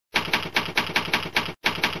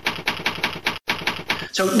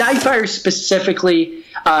So Nightfire specifically,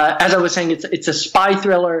 as I was saying, it's a spy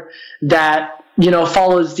thriller that,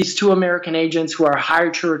 follows these two American agents who are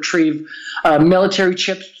hired to retrieve military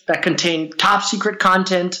chips that contain top secret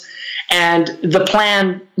content. And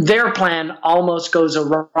their plan almost goes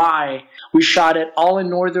awry. We shot it all in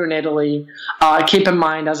northern Italy. Keep in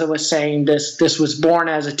mind, as I was saying, this was born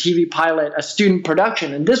as a TV pilot, a student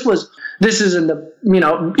production. And this is in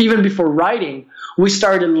the, even before writing, we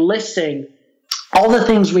started listing all the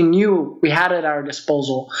things we knew we had at our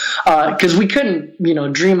disposal, because we couldn't,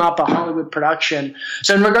 dream up a Hollywood production.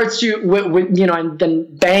 So in regards to, and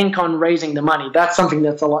then bank on raising the money, that's something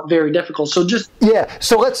that's very difficult. So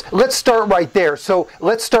so let's start right there. So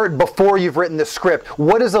let's start before you've written the script.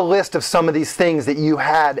 What is a list of some of these things that you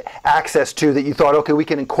had access to that you thought, okay, we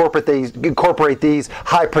can incorporate these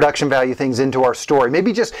high production value things into our story?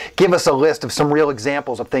 Maybe just give us a list of some real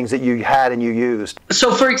examples of things that you had and you used.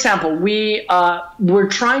 So for example, we're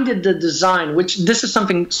trying to design, which this is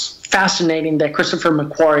something fascinating that Christopher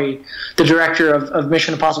McQuarrie, the director of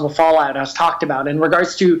Mission Impossible Fallout, has talked about in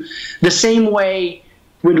regards to the same way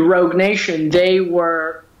with Rogue Nation. They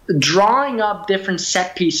were drawing up different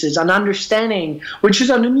set pieces and understanding, which is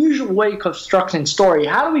an unusual way of constructing story.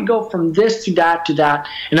 How do we go from this to that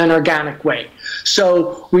in an organic way?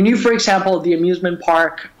 So we knew, for example, the amusement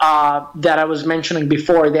park that I was mentioning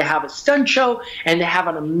before, they have a stunt show and they have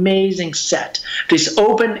an amazing set. This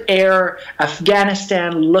open air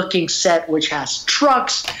Afghanistan looking set, which has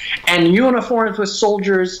trucks and uniforms with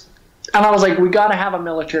soldiers. And I was like, we got to have a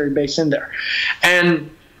military base in there.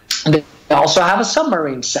 And they also have a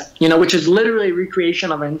submarine set, which is literally a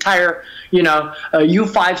recreation of an entire,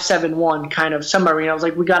 U-571 kind of submarine. I was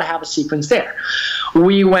like, we got to have a sequence there.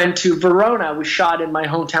 We went to Verona. We shot in my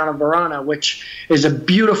hometown of Verona, which is a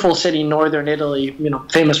beautiful city in northern Italy,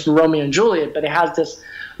 famous for Romeo and Juliet, but it has this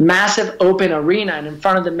massive open arena, and in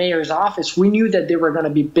front of the mayor's office, we knew that they were going to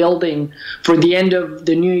be building for the end of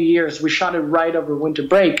the New Year's. We shot it right over winter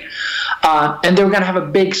break, and they were going to have a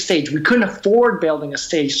big stage. We couldn't afford building a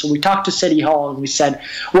stage, so we talked to City Hall and we said,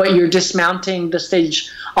 "What, you're dismounting the stage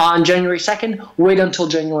on January 2nd? Wait until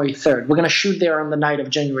January 3rd. We're going to shoot there on the night of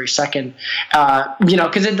January 2nd,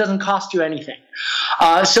 because it doesn't cost you anything."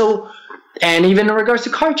 And even in regards to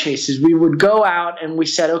car chases, we would go out and we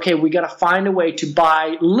said, okay, we got to find a way to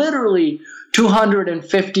buy literally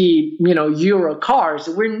 250, euro cars.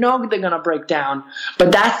 We know they're going to break down,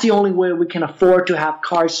 but that's the only way we can afford to have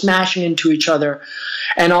cars smashing into each other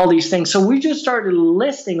and all these things. So we just started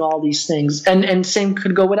listing all these things, and same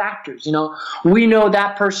could go with actors. We know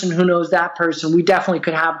that person who knows that person. We definitely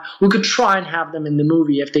could try and have them in the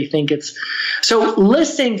movie if they think it's so.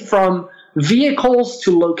 Listing from vehicles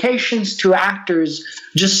to locations to actors,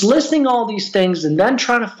 just listing all these things and then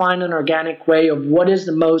trying to find an organic way of what is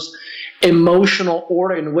the most emotional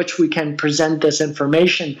order in which we can present this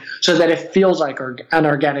information so that it feels like an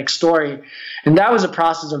organic story. And that was a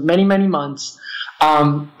process of many, many months.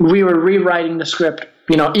 We were rewriting the script,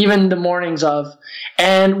 even the mornings of,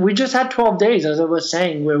 and we just had 12 days, as I was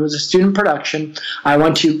saying. It was a student production. I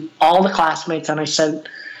went to all the classmates and I said,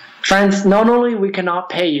 friends, not only we cannot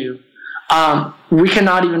pay you, we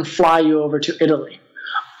cannot even fly you over to Italy.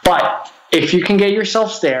 But if you can get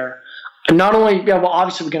yourselves there, not only,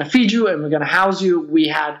 obviously we're going to feed you and we're going to house you. We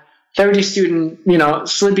had 30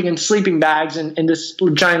 students, sleeping in sleeping bags in this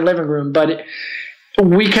giant living room. But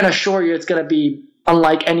we can assure you it's going to be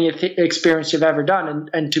unlike any experience you've ever done.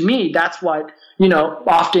 And to me, that's what,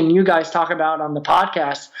 often you guys talk about on the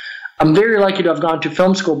podcast. I'm very lucky to have gone to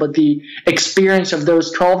film school, but the experience of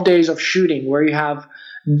those 12 days of shooting where you have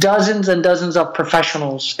dozens and dozens of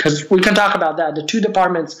professionals, because we can talk about that. The two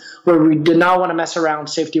departments where we did not want to mess around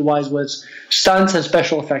safety-wise was stunts and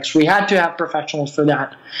special effects. We had to have professionals for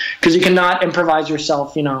that because you cannot improvise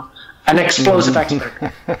yourself, an explosive expert.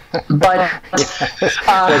 But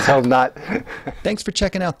let's hope not. Thanks for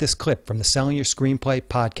checking out this clip from the Selling Your Screenplay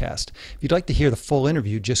podcast. If you'd like to hear the full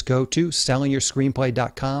interview, just go to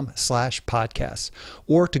sellingyourscreenplay.com/podcasts,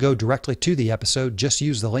 or to go directly to the episode, just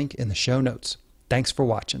use the link in the show notes. Thanks for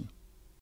watching.